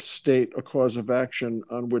don't state a cause of action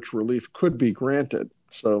on which relief could be granted.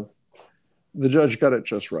 So the judge got it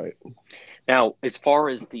just right. Now, as far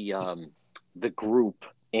as the group,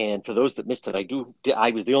 and for those that missed it,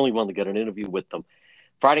 I was the only one that got an interview with them.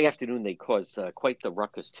 Friday afternoon, they caused quite the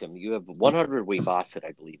ruckus, Tim. You have 100 Way Bosset,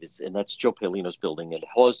 I believe, and that's Joe Paolino's building. It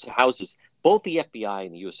houses both the FBI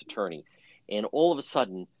and the U.S. Attorney. And all of a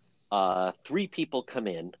sudden, 3 people come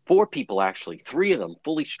in, 4 people actually, 3 of them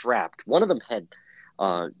fully strapped. One of them had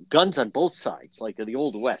guns on both sides, like the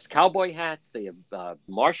Old West. Cowboy hats, they have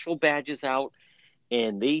marshal badges out,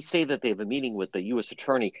 and they say that they have a meeting with the U.S.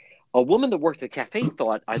 Attorney. A woman that worked at the cafe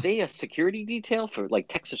thought, are they a security detail for like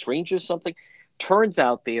Texas Rangers or something? Turns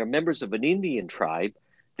out they are members of an Indian tribe.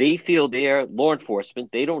 They feel they're law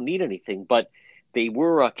enforcement. They don't need anything, but they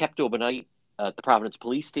were kept overnight at the Providence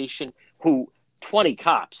Police Station, who 20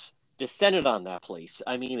 cops descended on that place.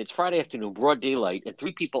 I mean, it's Friday afternoon, broad daylight, and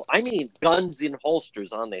 3 people, I mean, guns in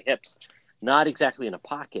holsters on their hips, not exactly in a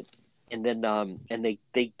pocket. And then and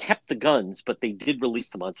they kept the guns, but they did release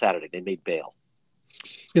them on Saturday. They made bail.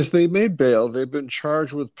 Yes, they made bail. They've been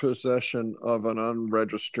charged with possession of an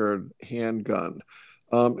unregistered handgun.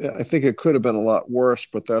 I think it could have been a lot worse,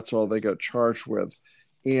 but that's all they got charged with.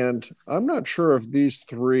 And I'm not sure if these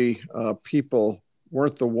 3 people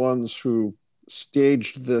weren't the ones who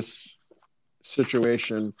staged this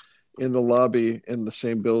situation in the lobby in the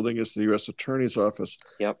same building as the U.S. Attorney's office.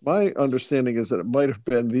 Yep. My understanding is that it might have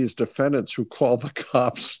been these defendants who called the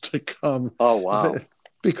cops to come. Oh, wow.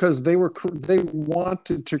 Because they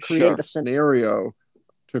wanted to create a scenario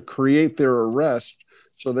to create their arrest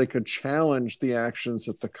so they could challenge the actions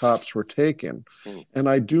that the cops were taking. And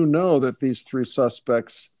I do know that these 3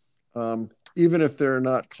 suspects, even if they're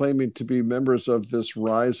not claiming to be members of this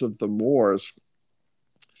rise of the Moors,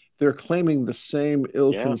 they're claiming the same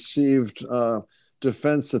ill-conceived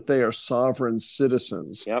defense that they are sovereign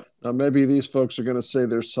citizens. Yep. Now, maybe these folks are going to say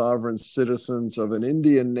they're sovereign citizens of an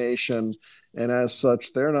Indian nation, and as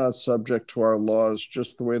such, they're not subject to our laws,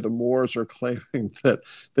 just the way the Moors are claiming that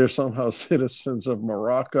they're somehow citizens of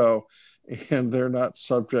Morocco, and they're not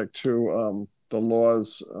subject to the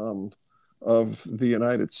laws of the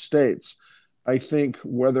United States. I think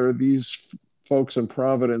whether these folks in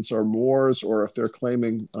Providence are Moors or if they're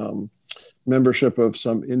claiming membership of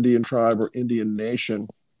some Indian tribe or Indian nation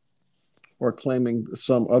or claiming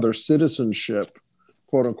some other citizenship,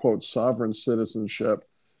 quote unquote, sovereign citizenship,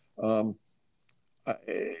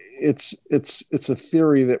 it's a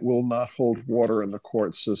theory that will not hold water in the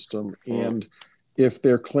court system. And if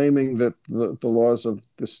they're claiming that the laws of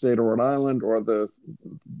the state of Rhode Island or the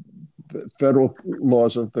federal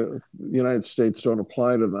laws of the United States don't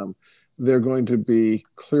apply to them, they're going to be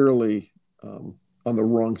clearly on the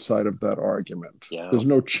wrong side of that argument. Yeah. There's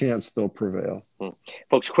no chance they'll prevail.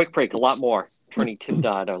 Folks, quick break. A lot more. Attorney Tim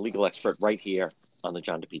Dodd, our legal expert, right here on the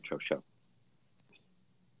John DePietro Show.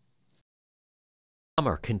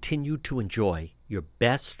 Summer, continue to enjoy your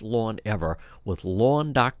best lawn ever with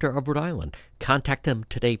Lawn Doctor of Rhode Island. Contact them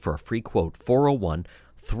today for a free quote,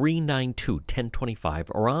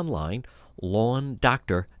 401-392-1025, or online,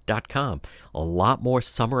 lawndoctor.com. A lot more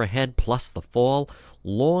summer ahead, plus the fall.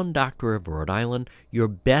 Lawn Doctor of Rhode Island, your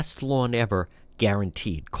best lawn ever,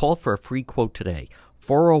 guaranteed. Call for a free quote today,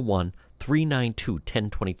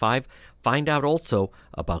 401-392-1025. Find out also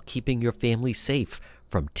about keeping your family safe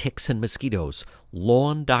from ticks and mosquitoes.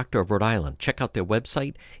 Lawn Doctor of Rhode Island. Check out their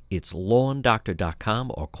website. It's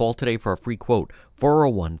lawndoctor.com, or call today for a free quote,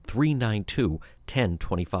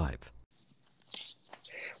 401-392-1025.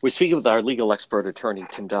 We're speaking with our legal expert, Attorney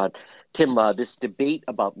Tim Dodd. Tim, this debate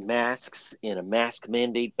about masks and a mask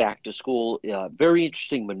mandate back to school, very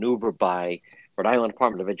interesting maneuver by Rhode Island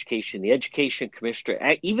Department of Education, the Education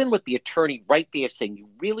Commissioner, even with the attorney right there saying you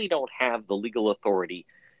really don't have the legal authority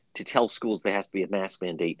to tell schools there has to be a mask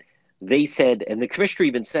mandate. They said, and the commissioner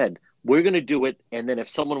even said, we're going to do it, and then if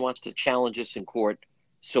someone wants to challenge us in court,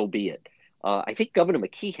 so be it. I think Governor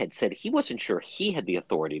McKee had said he wasn't sure he had the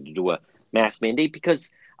authority to do a mask mandate because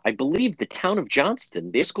I believe the town of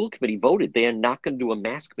Johnston, their school committee voted they are not going to do a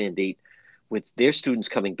mask mandate with their students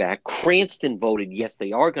coming back. Cranston voted, yes,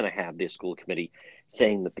 they are going to have their school committee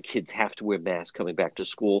saying that the kids have to wear masks coming back to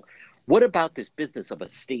school. What about this business of a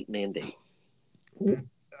state mandate?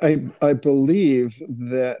 I believe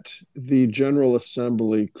that the General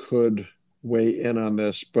Assembly could weigh in on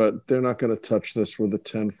this, but they're not going to touch this with a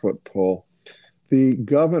 10-foot pole. The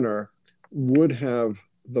governor would have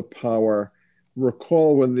the power.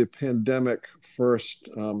 Recall when the pandemic first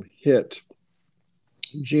hit,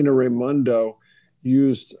 Gina Raimondo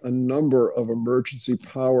used a number of emergency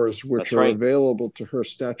powers which are available to her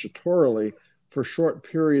statutorily for short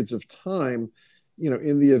periods of time,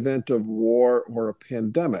 in the event of war or a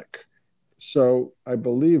pandemic. So I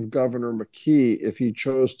believe Governor McKee, if he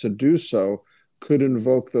chose to do so, could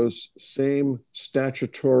invoke those same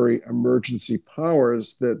statutory emergency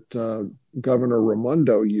powers that Governor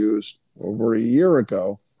Raimondo used over a year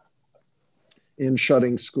ago in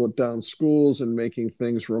shutting down schools and making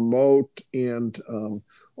things remote, and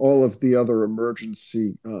all of the other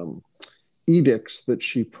emergency edicts that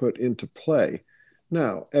she put into play.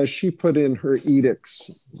 Now, as she put in her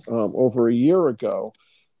edicts over a year ago,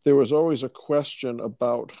 there was always a question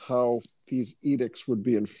about how these edicts would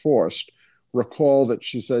be enforced. Recall that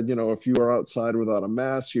she said, if you are outside without a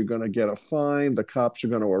mask, you're going to get a fine, the cops are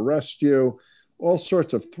going to arrest you, all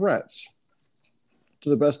sorts of threats. To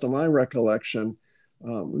the best of my recollection,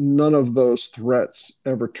 none of those threats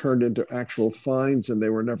ever turned into actual fines, and they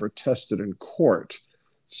were never tested in court.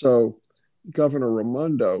 So Governor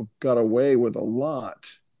Raimondo got away with a lot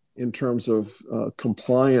in terms of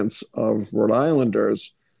compliance of Rhode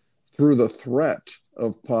Islanders through the threat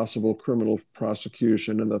of possible criminal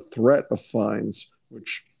prosecution and the threat of fines,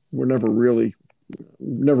 which were never really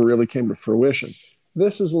came to fruition.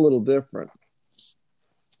 This is a little different.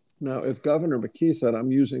 Now, if Governor McKee said,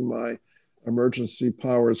 I'm using my emergency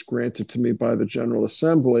powers granted to me by the General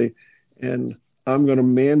Assembly, and I'm going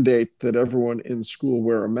to mandate that everyone in school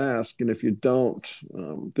wear a mask, and if you don't,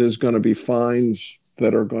 there's going to be fines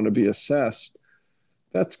that are going to be assessed.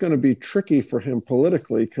 That's going to be tricky for him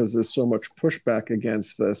politically because there's so much pushback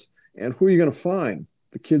against this. And who are you going to find?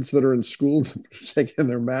 The kids that are in school taking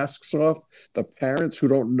their masks off? The parents who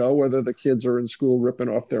don't know whether the kids are in school ripping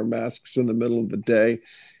off their masks in the middle of the day?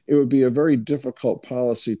 It would be a very difficult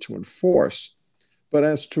policy to enforce. But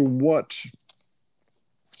as to what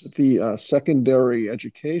the secondary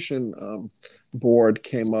education board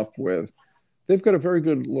came up with, they've got a very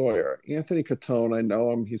good lawyer. Anthony Catone, I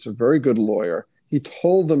know him. He's a very good lawyer. He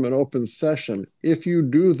told them in open session, if you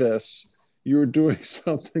do this, you're doing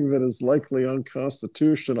something that is likely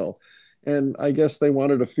unconstitutional. And I guess they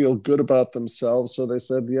wanted to feel good about themselves. So they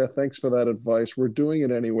said, yeah, thanks for that advice. We're doing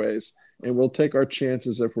it anyways, and we'll take our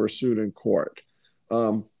chances if we're sued in court.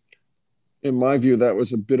 In my view, that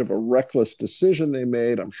was a bit of a reckless decision they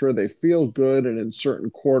made. I'm sure they feel good, and in certain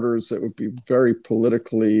quarters, it would be very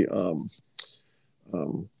politically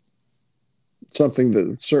something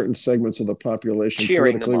that certain segments of the population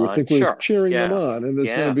politically would think we're cheering them on. And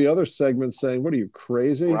there's going to be other segments saying, what are you,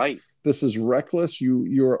 crazy? Right. This is reckless.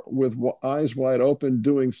 You're with eyes wide open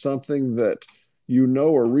doing something that you know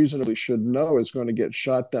or reasonably should know is going to get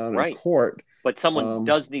shot down in court. But someone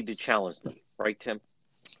does need to challenge them, right, Tim?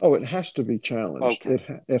 Oh, it has to be challenged.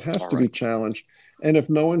 Okay. It has to be challenged. And if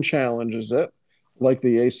no one challenges it, like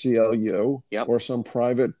the ACLU or some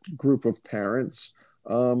private group of parents,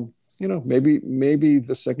 maybe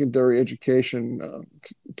the secondary education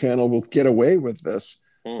panel will get away with this.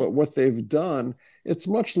 But what they've done, it's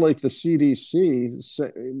much like the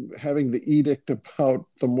CDC having the edict about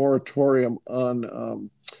the moratorium on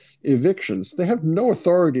evictions. They have no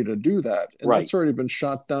authority to do that. And that's already been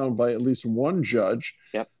shot down by at least one judge.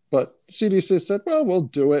 But CDC said, well, we'll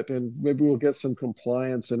do it, and maybe we'll get some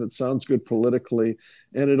compliance, and it sounds good politically,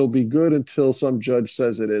 and it'll be good until some judge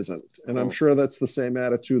says it isn't. And I'm sure that's the same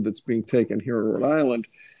attitude that's being taken here in Rhode Island.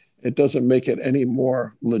 It doesn't make it any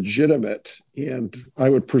more legitimate, and I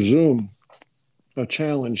would presume a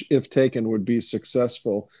challenge, if taken, would be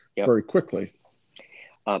successful very quickly.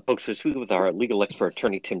 Folks, we're speaking with our legal expert,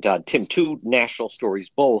 Attorney Tim Dodd. Tim, two national stories,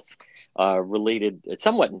 both related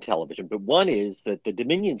somewhat in television, but one is that the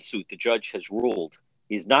Dominion suit the judge has ruled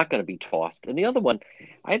is not going to be tossed. And the other one,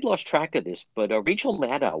 I had lost track of this, but Rachel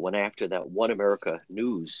Maddow went after that One America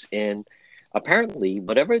News, and apparently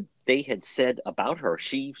whatever they had said about her,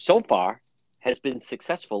 she so far has been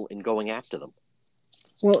successful in going after them.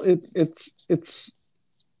 Well, it's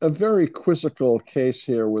a very quizzical case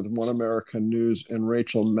here with One America News and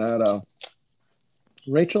Rachel Maddow.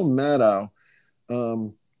 Rachel Maddow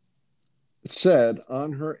said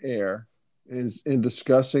on her air in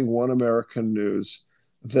discussing One America News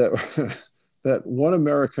that that One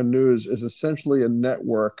America News is essentially a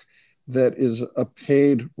network that is a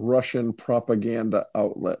paid Russian propaganda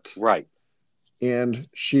outlet. Right. And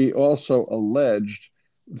she also alleged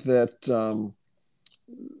that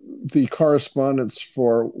the correspondents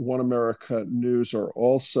for One America News are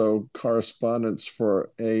also correspondents for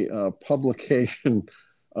a publication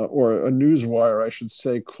or a newswire, I should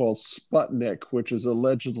say, called Sputnik, which is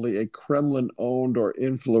allegedly a Kremlin-owned or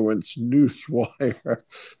influenced newswire.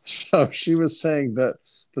 So she was saying that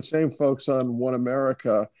the same folks on One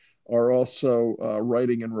America are also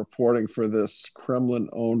writing and reporting for this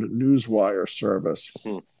Kremlin-owned newswire service.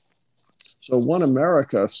 So One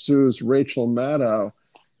America sues Rachel Maddow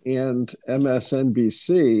and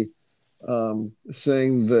MSNBC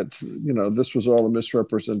saying that, this was all a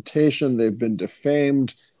misrepresentation. They've been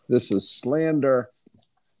defamed. This is slander.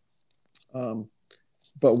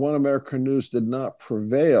 But One America News did not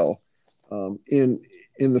prevail in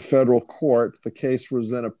the federal court. The case was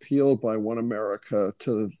then appealed by One America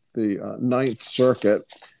to the Ninth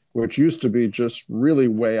Circuit, which used to be just really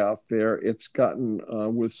way out there. It's gotten,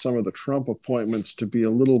 with some of the Trump appointments, to be a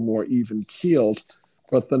little more even-keeled.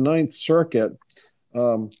 But the Ninth Circuit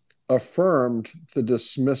affirmed the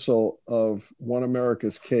dismissal of One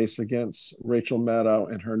America's case against Rachel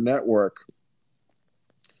Maddow and her network,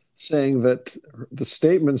 saying that the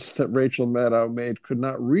statements that Rachel Maddow made could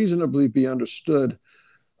not reasonably be understood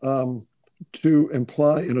to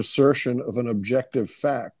imply an assertion of an objective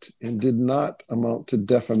fact and did not amount to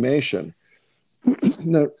defamation.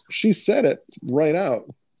 Now, she said it right out,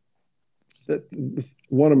 that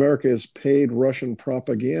One America is paid Russian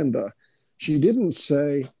propaganda. She didn't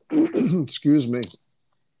say, excuse me,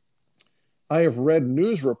 I have read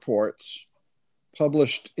news reports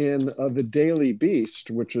published in the Daily Beast,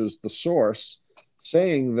 which is the source,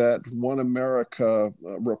 saying that One America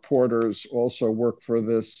reporters also work for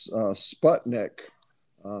this Sputnik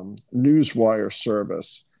newswire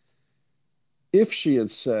service. If she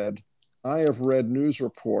had said, I have read news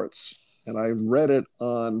reports and I read it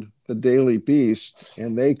on the Daily Beast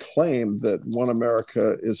and they claim that One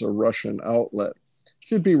America is a Russian outlet,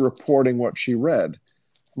 she'd be reporting what she read,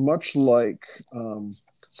 much like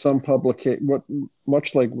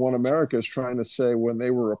much like One America is trying to say when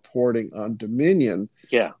they were reporting on Dominion,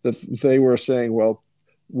 that they were saying, well,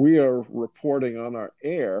 we are reporting on our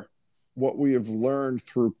air what we have learned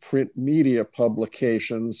through print media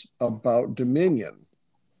publications about Dominion.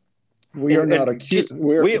 We are not accused.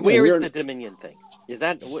 Where is the Dominion thing? Is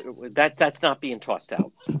that's not being tossed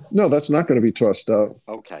out? No, that's not going to be tossed out.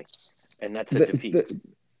 Okay, and that's a defeat.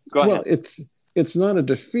 Go ahead. Well, it's not a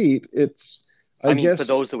defeat. I guess, for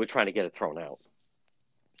those that were trying to get it thrown out.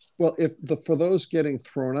 Well, for those getting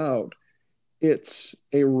thrown out, it's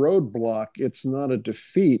a roadblock. It's not a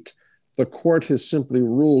defeat. The court has simply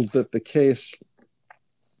ruled that the case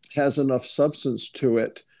has enough substance to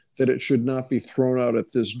it that it should not be thrown out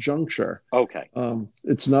at this juncture. Okay.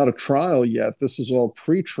 It's not a trial yet. This is all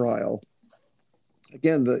pre-trial.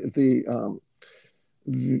 Again, the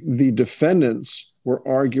defendants were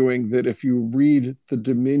arguing that if you read the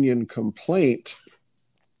Dominion complaint,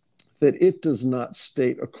 that it does not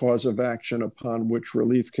state a cause of action upon which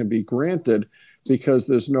relief can be granted because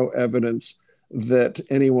there's no evidence that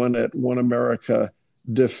anyone at One America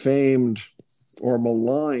defamed or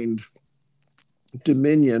maligned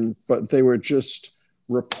Dominion, but they were just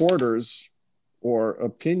reporters or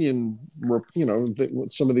opinion,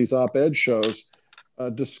 some of these op-ed shows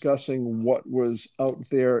discussing what was out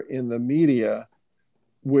there in the media,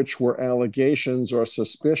 which were allegations or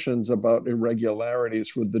suspicions about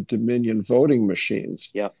irregularities with the Dominion voting machines.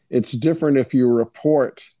 Yeah. It's different if you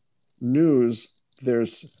report news.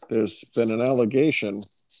 There's been an allegation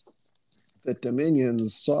that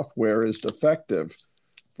Dominion's software is defective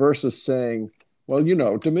versus saying, well,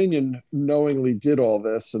 Dominion knowingly did all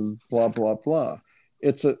this and blah, blah, blah.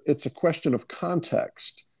 It's a question of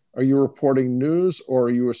context. Are you reporting news or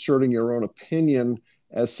are you asserting your own opinion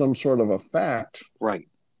as some sort of a fact? Right.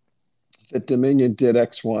 That Dominion did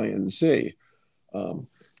X, Y, and Z.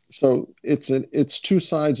 So it's two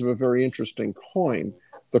sides of a very interesting coin.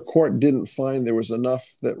 The court didn't find there was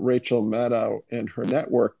enough that Rachel Maddow and her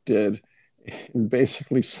network did in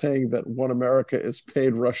basically saying that One America is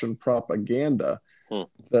paid Russian propaganda,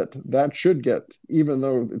 that should get, even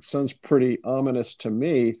though it sounds pretty ominous to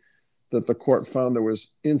me, that the court found there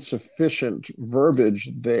was insufficient verbiage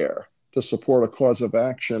there to support a cause of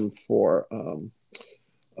action for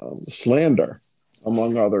slander,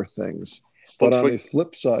 among other things. But on the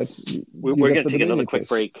flip side, we're going to take another quick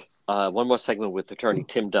break. One more segment with Attorney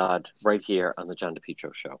Tim Dodd right here on the John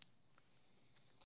DePietro Show.